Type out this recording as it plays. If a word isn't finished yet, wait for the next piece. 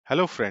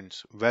Hello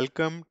friends,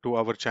 welcome to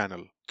our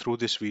channel. Through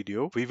this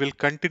video, we will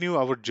continue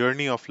our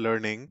journey of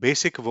learning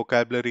basic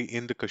vocabulary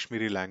in the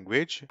Kashmiri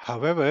language.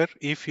 However,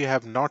 if you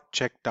have not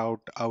checked out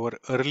our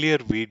earlier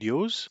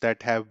videos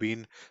that have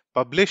been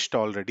published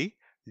already,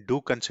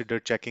 do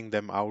consider checking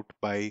them out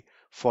by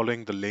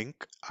following the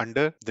link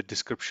under the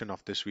description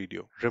of this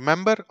video.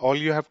 Remember, all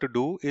you have to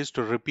do is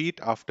to repeat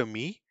after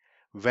me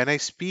when I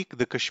speak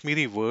the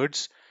Kashmiri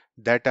words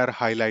that are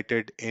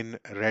highlighted in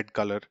red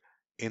color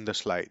in the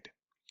slide.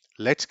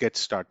 Let's get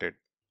started.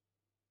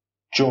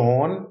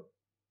 John,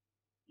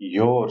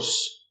 yours.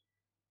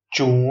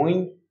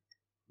 Chewing,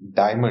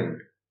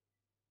 diamond.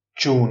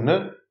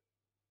 Chun,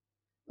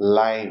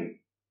 line.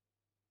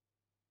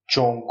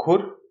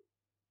 Chonkur,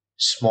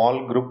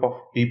 small group of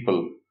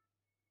people.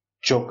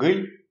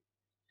 Chogil,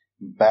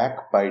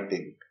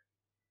 backbiting.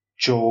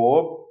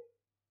 Chob,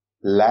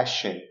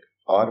 lashing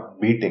or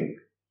beating.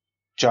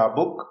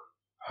 Chabuk,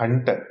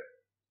 hunter.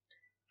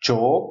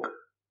 Chok,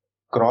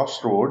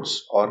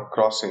 crossroads or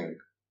crossing.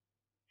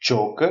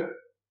 Choke,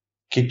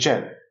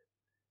 kitchen.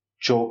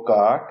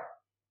 Chokart,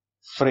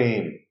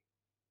 frame.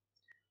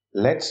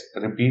 Let's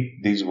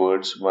repeat these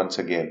words once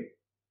again.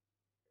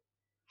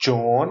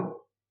 Chon,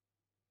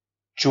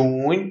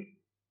 chun,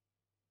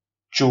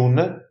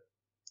 chun,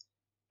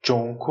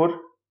 chonkur,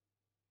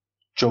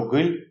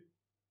 chogil,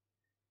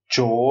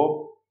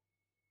 chob,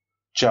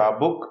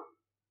 chabuk,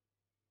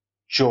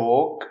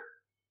 chok,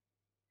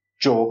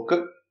 chok,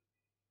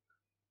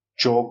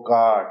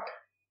 chokart.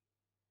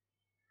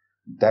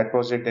 That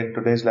was it in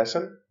today's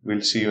lesson.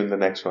 We'll see you in the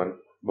next one.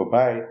 Bye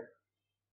bye.